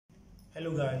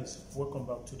Hello guys, welcome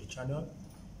back to the channel.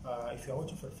 If you are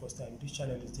watching for the first time, this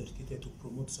channel is dedicated to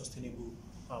promote sustainable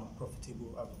and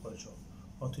profitable agriculture.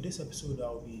 On today's episode, I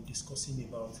will be discussing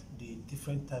about the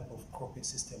different type of cropping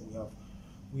system we have.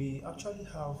 We actually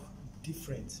have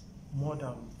more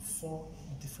than 4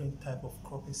 different type of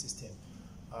cropping system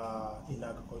in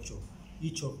agriculture.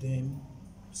 Each of them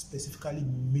specifically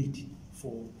made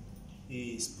for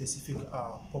a specific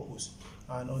purpose.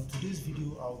 And on today's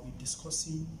video, I will be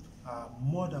discussing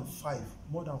more than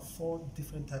 4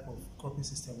 different type of cropping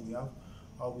system we have.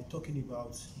 I'll be talking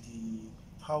about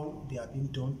how they are being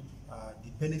done,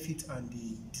 the benefits and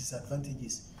the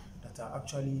disadvantages that are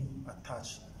actually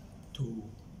attached to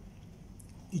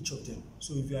each of them.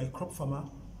 So if you are a crop farmer,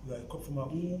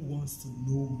 who wants to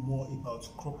know more about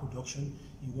crop production,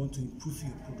 you want to improve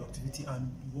your productivity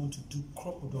and you want to do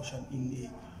crop production in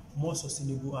a more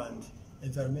sustainable and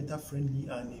environmental friendly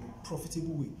and a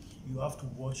profitable way, you have to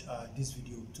watch this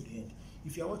video to the end.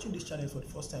 If you are watching this channel for the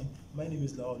first time, my name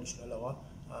is Lawal Olusolalawa.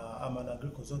 I'm an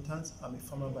agri consultant. I'm a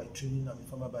farmer by training. I'm a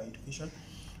farmer by education.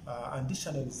 And this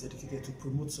channel is dedicated to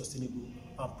promote sustainable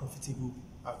and profitable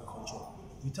agriculture.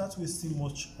 Without wasting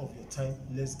much of your time,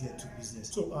 let's get to business.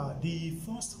 So the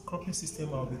first cropping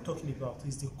system I'll be talking about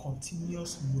is the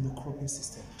continuous monocropping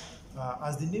system.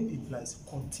 As the name implies,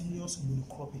 continuous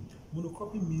monocropping.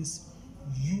 Monocropping means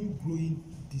you growing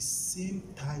the same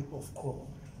type of crop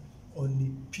on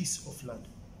a piece of land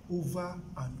over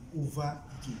and over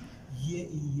again, year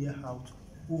in, year out,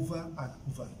 over and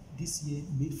over. This year,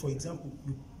 for example,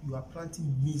 you are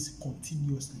planting maize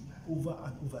continuously over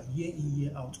and over, year in,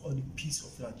 year out on a piece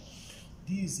of land.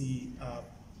 This is a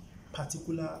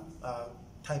particular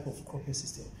type of cropping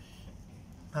system.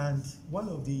 And one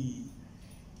of the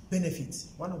benefits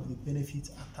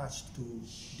attached to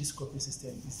this cropping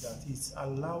system is that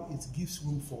it gives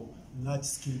room for large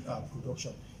scale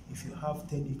production. If you have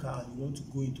 10 acres and you want to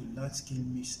go into large scale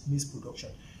maize production,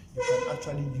 you can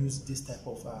actually use this type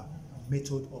of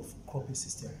method of cropping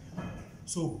system.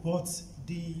 So, but that's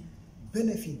the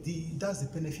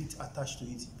benefit attached to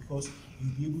it, because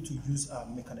you'll be able to use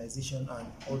mechanization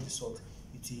and all the sort.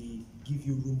 It will give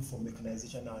you room for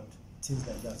mechanization and things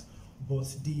like that. But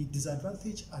the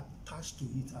disadvantage attached to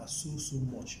it are so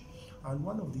much. And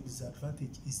one of the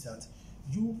disadvantage is that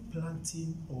you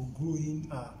planting or growing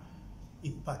a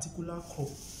particular crop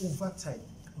over time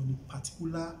on a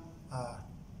particular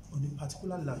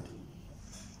land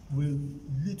will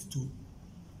lead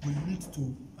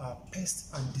to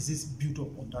pests and disease build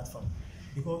up on that farm,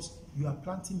 because you are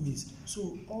planting maize.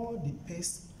 So all the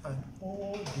pests and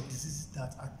all the diseases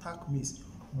that attack maize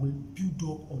will build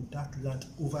up on that land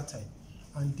over time,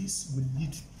 and this will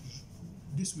lead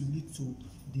to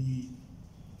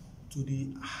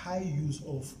the high use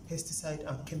of pesticide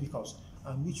and chemicals,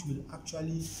 and which will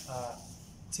actually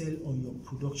tell on your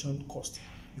production cost,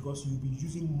 because you'll be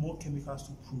using more chemicals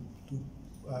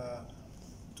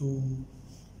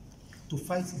to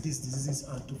fight these diseases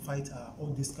and to fight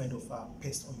all this kind of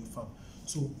pests on your farm.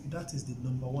 So that is the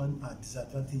number one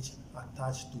disadvantage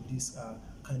attached to this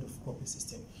kind of cropping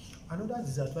system. Another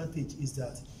disadvantage is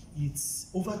that it's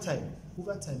over time it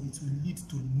will lead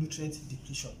to nutrient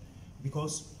depletion,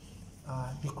 because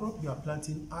the crop you are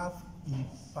planting have a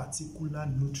particular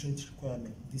nutrient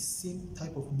requirement, the same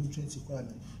type of nutrient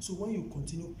requirement. So when you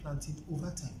continue planting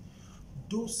over time,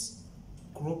 those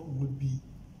crop will be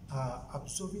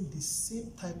absorbing the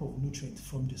same type of nutrient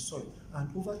from the soil, and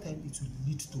over time it will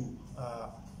lead to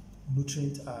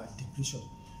nutrient depletion.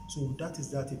 So that is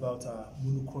that about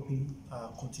monocropping,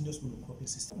 continuous monocropping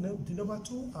system. Now, the number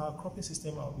 2 cropping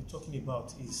system I'll be talking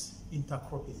about is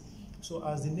intercropping. So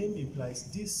as the name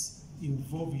implies, this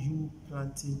involves you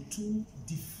planting 2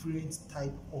 different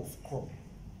type of crop,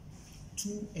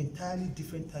 2 entirely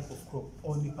different type of crop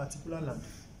on a particular land.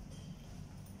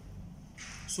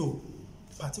 So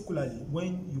particularly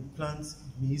when you plant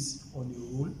maize on a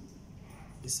row,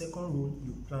 the second row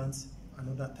you plant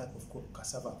another type of crop,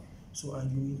 cassava. So,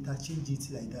 and you interchange it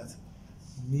like that: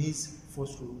 maize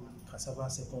first row, cassava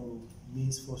second row,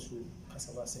 maize first row,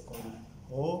 cassava second row.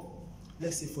 Or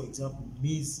let's say, for example,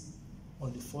 maize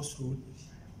on the first row,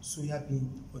 soya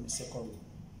bean on the second row.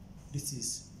 This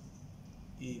is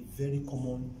a very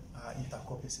common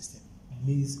intercropping system: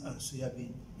 maize and soya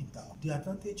bean intercropping. The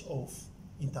advantage of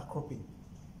intercropping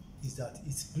is that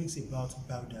it brings about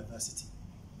biodiversity,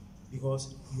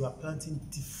 because you are planting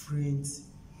different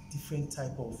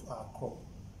type of crop.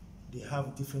 They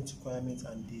have different requirements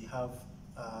and they have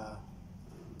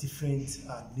different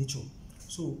nature.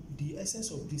 So the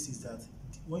essence of this is that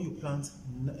when you plant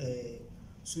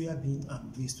soya bean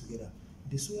and maize together,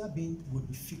 the soya bean will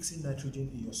be fixing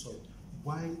nitrogen in your soil,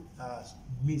 while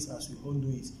maize, as we all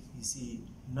know it, is a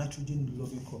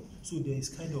nitrogen-loving crop. So there is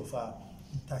kind of a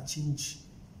interchange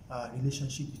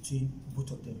relationship between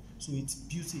both of them. So it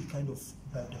builds a kind of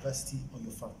biodiversity on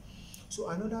your farm. So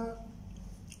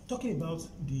talking about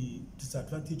the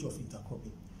disadvantage of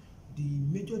intercropping, the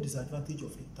major disadvantage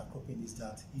of intercropping is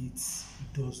that it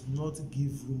does not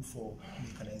give room for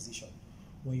mechanization.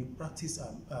 When you practice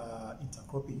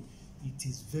intercropping, it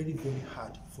is very, very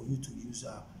hard for you to use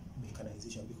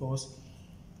mechanization because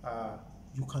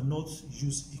you cannot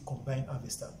use a combined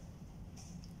harvester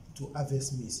to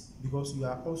harvest maize because you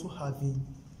are also having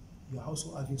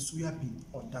soya bean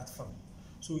on that farm.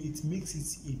 So it makes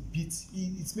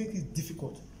it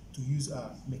difficult to use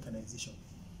mechanization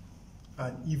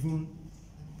and even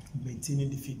maintaining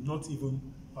the field. Not even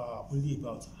only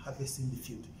about harvesting the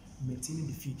field, maintaining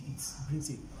the field. It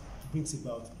brings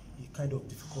about a kind of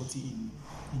difficulty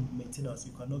in maintenance.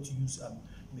 You cannot use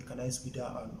mechanized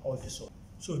weeder and all the sort.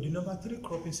 So the number 3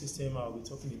 cropping system we're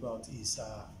talking about is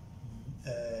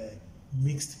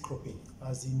mixed cropping.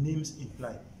 As the names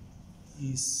imply,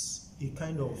 is a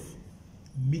kind of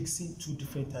mixing two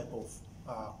different type of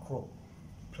crop,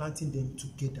 planting them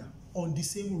together on the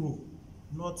same row,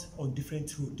 not on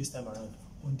different row this time around.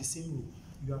 On the same row,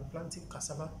 you are planting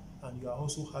cassava and you are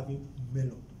also having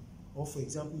melon. Or for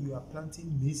example, you are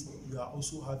planting maize, you are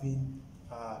also having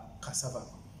cassava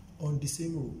on the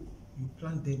same row. You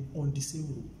plant them on the same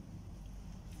row.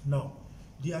 Now,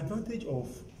 the advantage of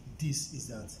this is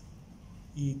that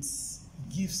it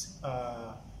gives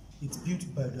it builds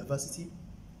biodiversity,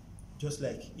 just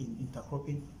like in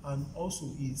intercropping, and also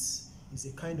is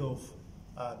a kind of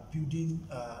building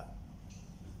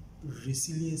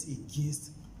resilience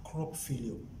against crop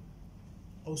failure,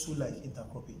 also like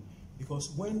intercropping.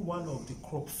 Because when one of the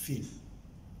crop fail,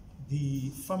 the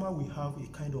farmer will have a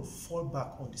kind of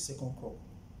fallback on the second crop.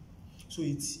 So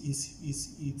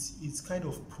it's kind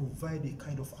of provide a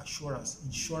kind of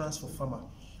insurance for farmer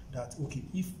that okay,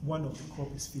 if one of the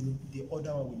crop is failing, the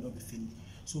other one will not be failing.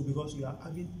 So because you are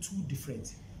having 2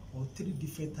 different or 3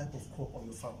 different type of crop on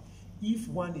your farm, if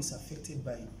one is affected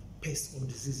by pests or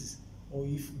diseases, or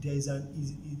if there is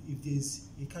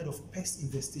a kind of pest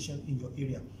infestation in your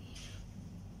area,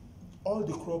 all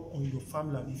the crop on your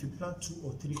farmland, if you plant 2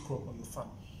 or 3 crop on your farm,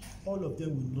 all of them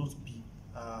will not be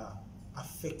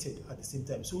affected at the same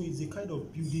time. So it's a kind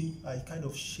of building a kind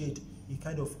of shed, a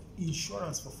kind of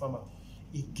insurance for farmer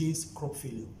against crop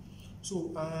failure.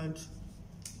 So, and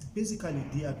basically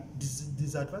the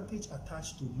disadvantage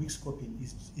attached to mixed cropping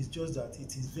is just that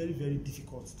it is very, very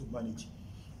difficult to manage,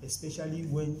 especially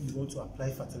when you want to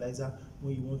apply fertilizer,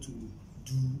 when you want to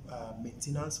do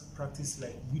maintenance practice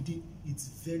like weeding. It's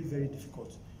very, very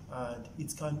difficult, and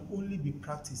it can only be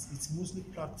practiced. It's mostly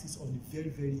practiced on a very,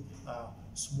 very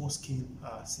small scale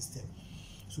system.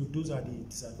 So those are the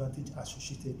disadvantages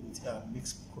associated with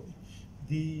mixed cropping.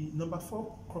 The number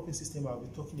 4 cropping system I'll be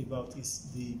talking about is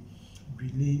the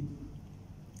relay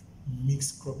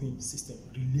mixed cropping system,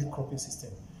 relay cropping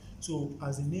system. So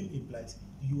as the name implies,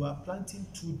 you are planting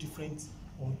 2 different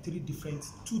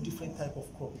type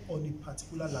of crop on a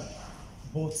particular land,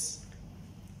 but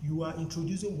you are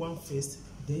introducing one first,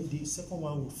 then the second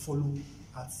one will follow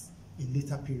at a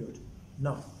later period.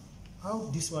 Now, how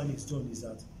this one is done is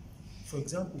that, for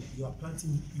example, you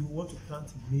want to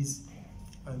plant maize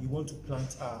and you want to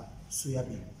plant soya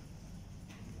bean.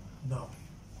 Now,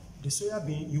 the soya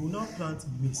bean, you will now plant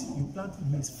maize. You plant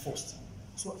maize first.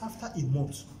 So after a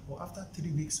month, or after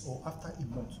 3 weeks, or after a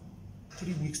month,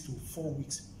 3 weeks to 4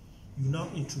 weeks, you now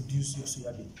introduce your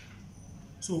soya bean.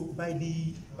 So by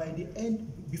the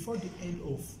end, before the period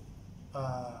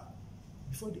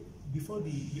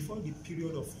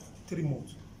of 3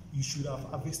 months, you should have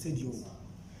harvested your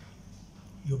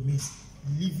maize,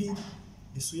 leaving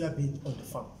the soya bean on the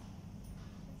farm.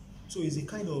 So it's a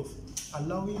kind of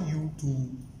allowing you to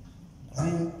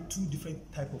grow 2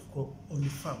 different type of crop on the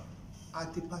farm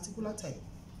at a particular time,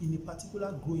 in a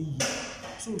particular growing year.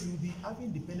 So you'll be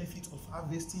having the benefit of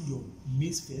harvesting your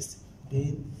maize first,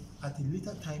 then at a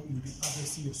later time you'll be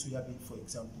harvesting your soya bean, for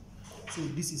example. So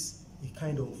this is a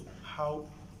kind of how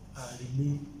a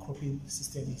relay cropping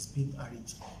system is being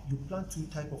arranged. You plant 2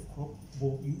 type of crop,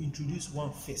 but you introduce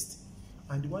one first,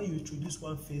 and the one you introduce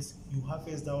one first, you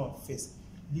harvest that one first,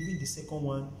 leaving the second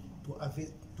one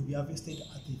to be harvested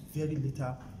at a very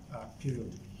later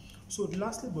period. So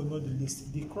lastly but not the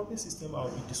least, the cropping system I'll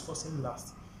be discussing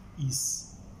last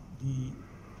is the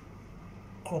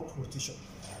crop rotation.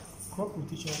 Crop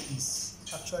rotation is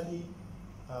actually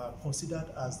considered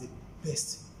as the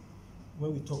best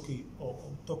when we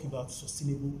talk about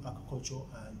sustainable agriculture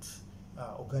and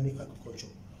organic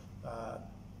agriculture.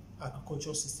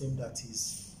 agriculture system that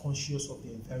is conscious of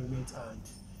the environment and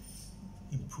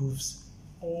improves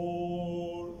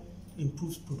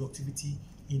productivity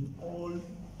in all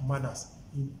manners,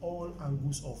 in all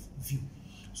angles of view.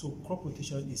 So crop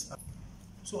rotation is,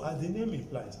 so as the name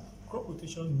implies, crop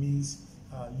rotation means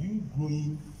you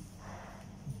growing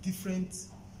different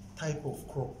type of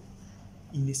crop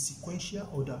in a sequential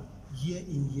order, year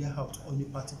in, year out, on a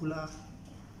particular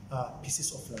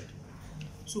pieces of land.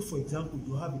 So for example,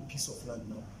 you have a piece of land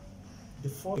now. The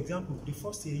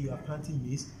first year you are planting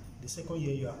maize, the second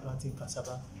year you are planting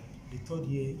cassava, the third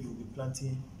year you will be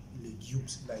planting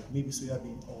legumes like maybe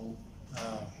soybean or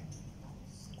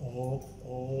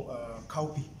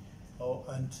cowpea,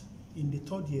 and in the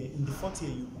fourth year you will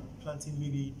be planting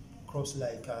maybe crops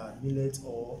like millet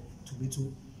or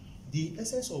tomato. The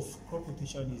essence of crop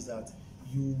rotation is that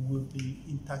you will be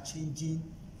interchanging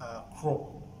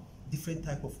different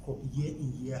type of crop year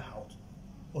in, year out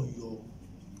on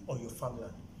your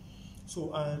farmland.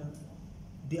 So, and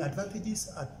the advantages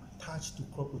attached to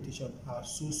crop rotation are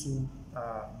so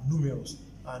numerous,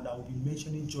 and I will be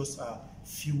mentioning just a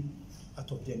few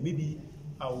out of them. Maybe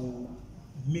I will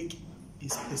make a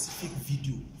specific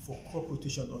video for crop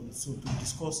rotation on its own to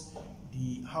discuss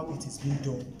how it is being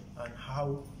done and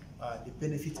how the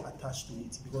benefits attached to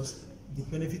it, because the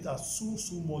benefits are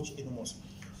so much enormous.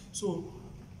 So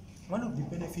one of the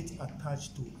benefits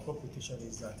attached to crop rotation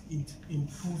is that it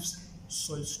improves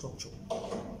soil structure.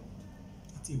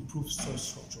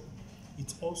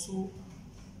 It also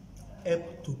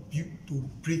helps to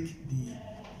break the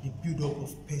build-up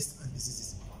of pests and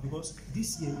diseases, because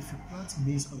this year if you plant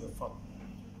maize on your farm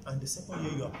and the second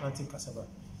year you are planting cassava,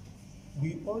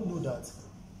 we all know that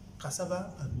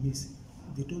cassava and maize,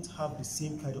 they don't have the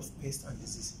same kind of pest and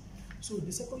disease. So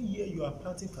the second year you are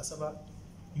planting cassava,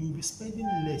 you will be spending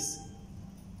less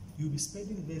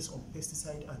on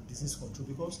pesticide and disease control,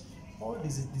 because all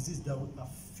these diseases that will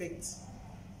affect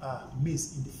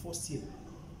maize in the first year,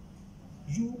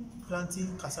 you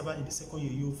planting cassava in the second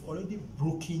year, you've already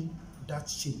broken that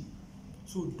chain.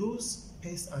 So those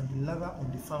pests and the larvae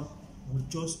on the farm will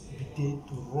just be there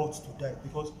to rot, to die,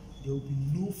 because there will be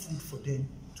no food for them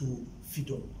to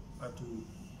feed on and to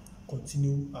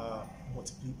continue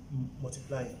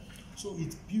multiplying. So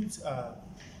it builds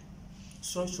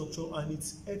soil structure, and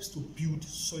it helps to build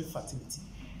soil fertility,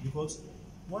 because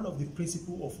one of the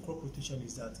principles of crop rotation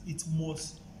is that it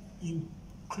must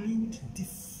include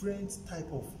different type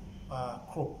of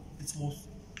crop. It must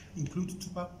include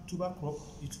tuber crop,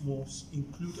 it must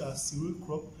include a cereal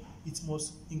crop, it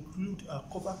must include a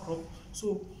cover crop.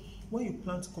 So when you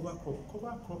plant cover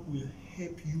crop will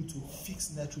help you to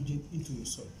fix nitrogen into your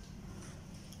soil,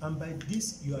 and by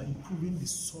this you are improving the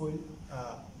soil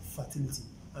fertility,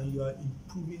 and you are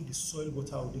improving the soil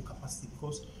water holding capacity,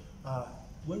 because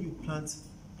when you plant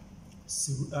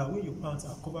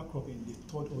a cover crop in the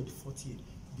third or the fourth year,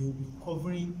 they will be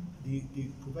covering, they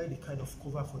provide a kind of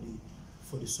cover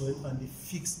for the soil, and they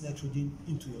fix nitrogen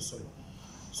into your soil.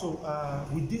 So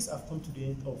with this, I've come to the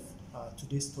end of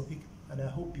today's topic, and I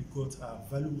hope you got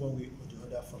value one way or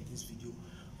the other from this video.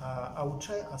 I will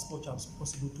try as much as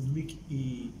possible to make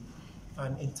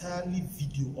an entirely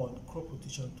video on crop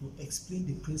rotation to explain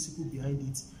the principle behind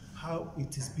it, how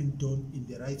it is being done in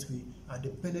the right way, and the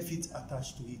benefits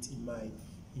attached to it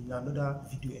in another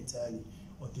video entirely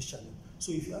on this channel.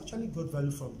 So if you actually got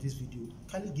value from this video,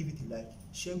 kindly give it a like,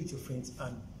 share with your friends,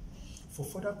 and for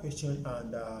further questions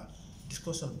and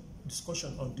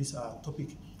discussion on this topic,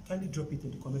 kindly drop it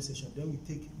in the comment section, then we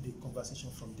take the conversation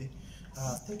from there.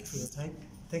 Thank you for your time,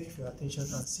 thank you for your attention,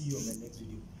 and see you on my next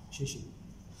video. Sheshe.